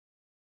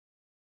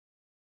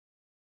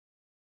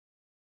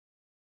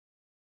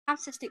have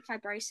cystic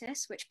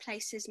fibrosis, which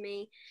places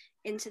me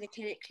into the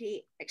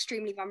clinically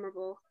extremely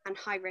vulnerable and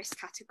high risk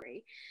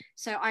category.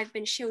 So I've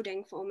been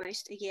shielding for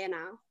almost a year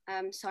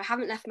now. So I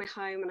haven't left my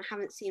home and I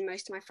haven't seen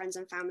most of my friends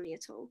and family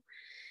at all.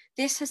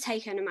 This has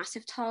taken a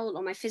massive toll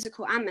on my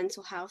physical and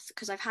mental health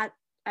because I've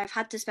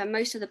had to spend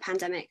most of the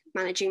pandemic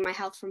managing my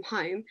health from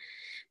home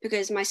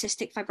because my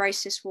cystic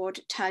fibrosis ward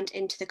turned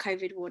into the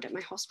COVID ward at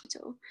my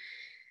hospital.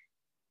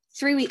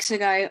 3 weeks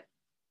ago,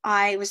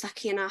 I was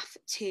lucky enough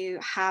to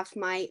have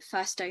my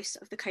first dose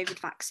of the COVID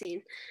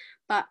vaccine,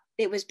 but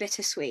it was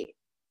bittersweet.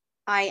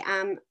 I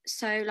am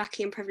so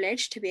lucky and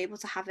privileged to be able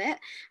to have it,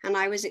 and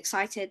I was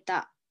excited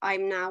that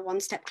I'm now one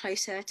step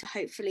closer to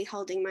hopefully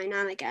holding my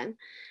nan again.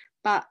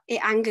 But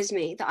it angers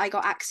me that I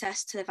got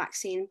access to the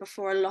vaccine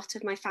before a lot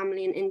of my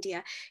family in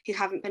India who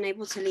haven't been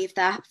able to leave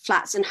their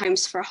flats and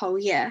homes for a whole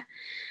year.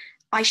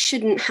 I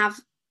shouldn't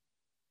have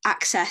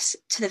access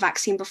to the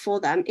vaccine before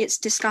them. It's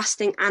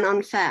disgusting and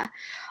unfair.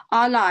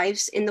 Our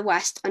lives in the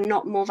West are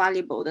not more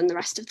valuable than the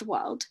rest of the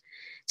world.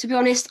 To be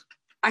honest,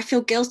 I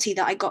feel guilty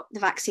that I got the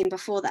vaccine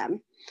before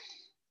them.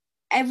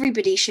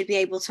 Everybody should be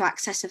able to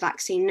access a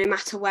vaccine no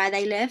matter where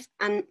they live,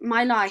 and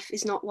my life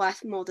is not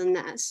worth more than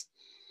theirs.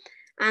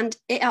 And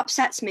it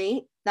upsets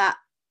me that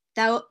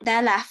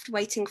they're left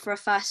waiting for a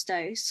first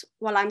dose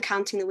while I'm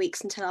counting the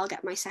weeks until I'll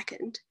get my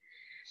second.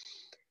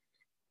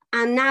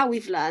 And now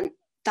we've learned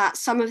that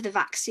some of the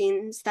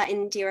vaccines that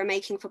India are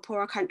making for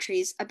poorer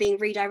countries are being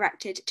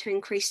redirected to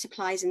increase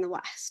supplies in the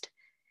West.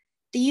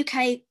 The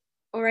UK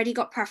already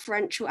got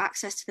preferential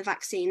access to the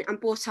vaccine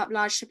and bought up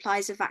large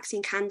supplies of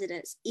vaccine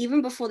candidates,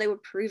 even before they were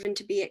proven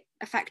to be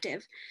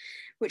effective,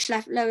 which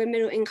left low and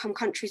middle income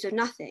countries with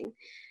nothing.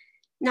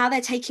 Now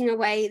they're taking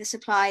away the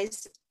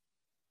supplies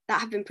that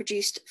have been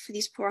produced for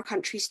these poorer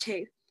countries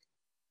too.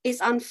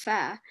 It's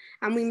unfair,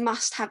 and we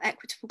must have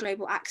equitable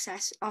global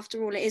access.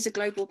 After all, it is a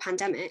global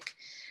pandemic.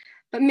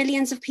 But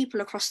millions of people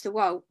across the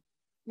world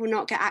will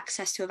not get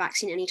access to a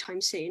vaccine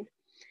anytime soon.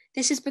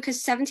 This is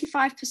because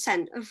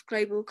 75% of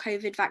global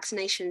COVID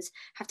vaccinations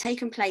have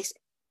taken place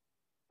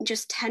in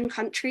just 10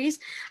 countries,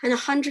 and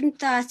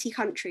 130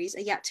 countries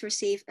are yet to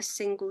receive a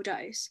single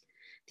dose.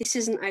 This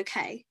isn't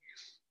okay.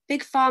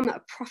 Big Pharma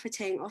are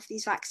profiting off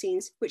these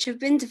vaccines, which have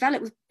been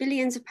developed with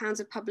billions of pounds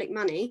of public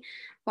money,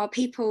 while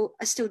people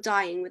are still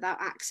dying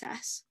without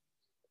access.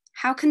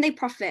 How can they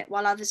profit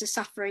while others are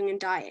suffering and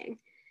dying?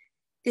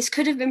 This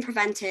could have been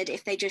prevented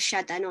if they just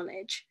shared their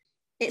knowledge.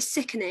 It's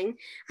sickening,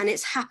 and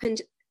it's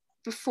happened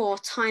before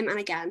time and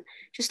again.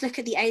 Just look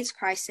at the AIDS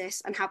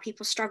crisis and how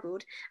people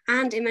struggled,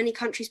 and in many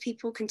countries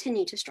people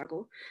continue to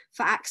struggle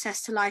for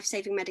access to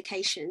life-saving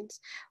medications,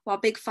 while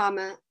big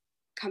pharma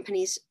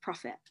companies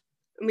profit.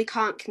 And we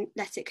can't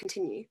let it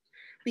continue.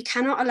 We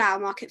cannot allow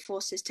market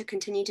forces to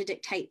continue to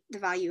dictate the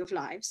value of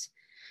lives.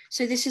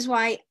 So this is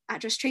why at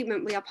Just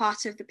Treatment, we are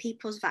part of the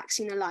People's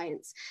Vaccine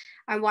Alliance,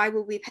 and why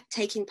we'll be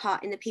taking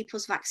part in the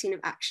People's Vaccine of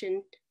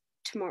Action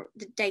tomorrow,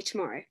 the day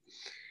tomorrow.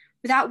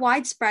 Without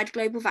widespread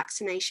global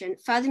vaccination,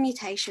 further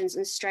mutations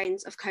and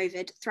strains of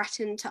COVID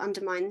threaten to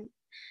undermine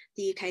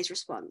the UK's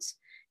response.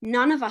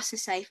 None of us are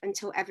safe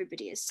until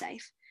everybody is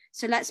safe.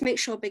 So let's make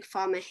sure Big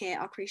Pharma hear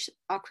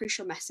our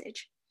crucial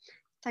message.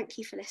 Thank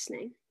you for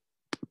listening.